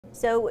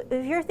So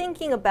if you're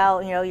thinking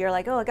about, you're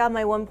like, oh, I got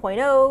my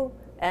 1.0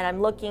 and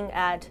I'm looking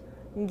at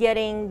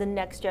getting the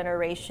next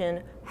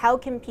generation, how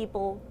can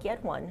people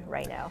get one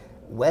right now?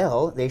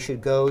 Well, they should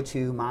go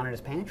to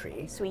Modernist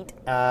Pantry. Sweet.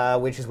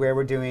 Which is where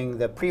we're doing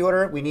the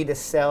pre-order. We need to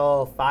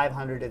sell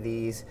 500 of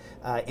these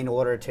in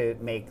order to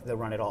make the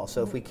run at all.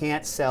 So if we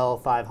can't sell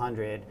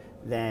 500,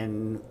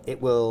 then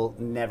it will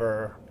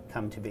never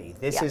come to be.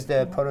 This is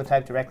the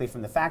prototype directly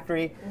from the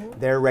factory.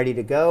 They're ready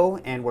to go,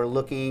 and we're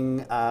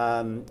looking.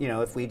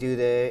 If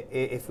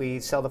we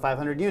sell the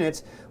 500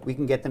 units, we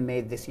can get them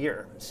made this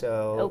year.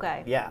 So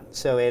yeah,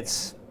 so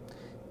it's,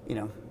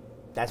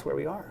 that's where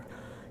we are.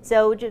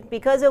 So just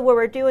because of what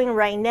we're doing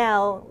right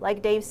now,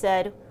 like Dave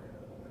said,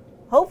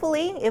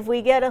 hopefully if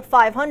we get a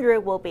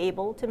 500, we'll be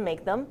able to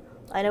make them.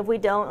 And if we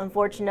don't,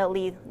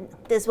 unfortunately,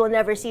 this will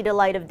never see the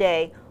light of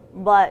day.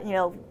 But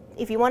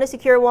if you want to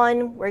secure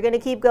one, we're going to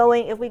keep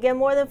going. If we get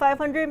more than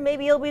 500,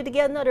 maybe you'll be able to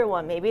get another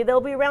one. Maybe there'll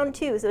be round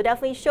 2. So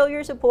definitely show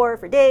your support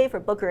for Dave, for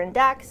Booker and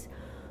Dax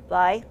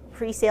by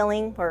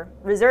pre-saling or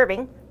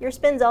reserving your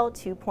Spinzall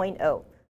 2.0.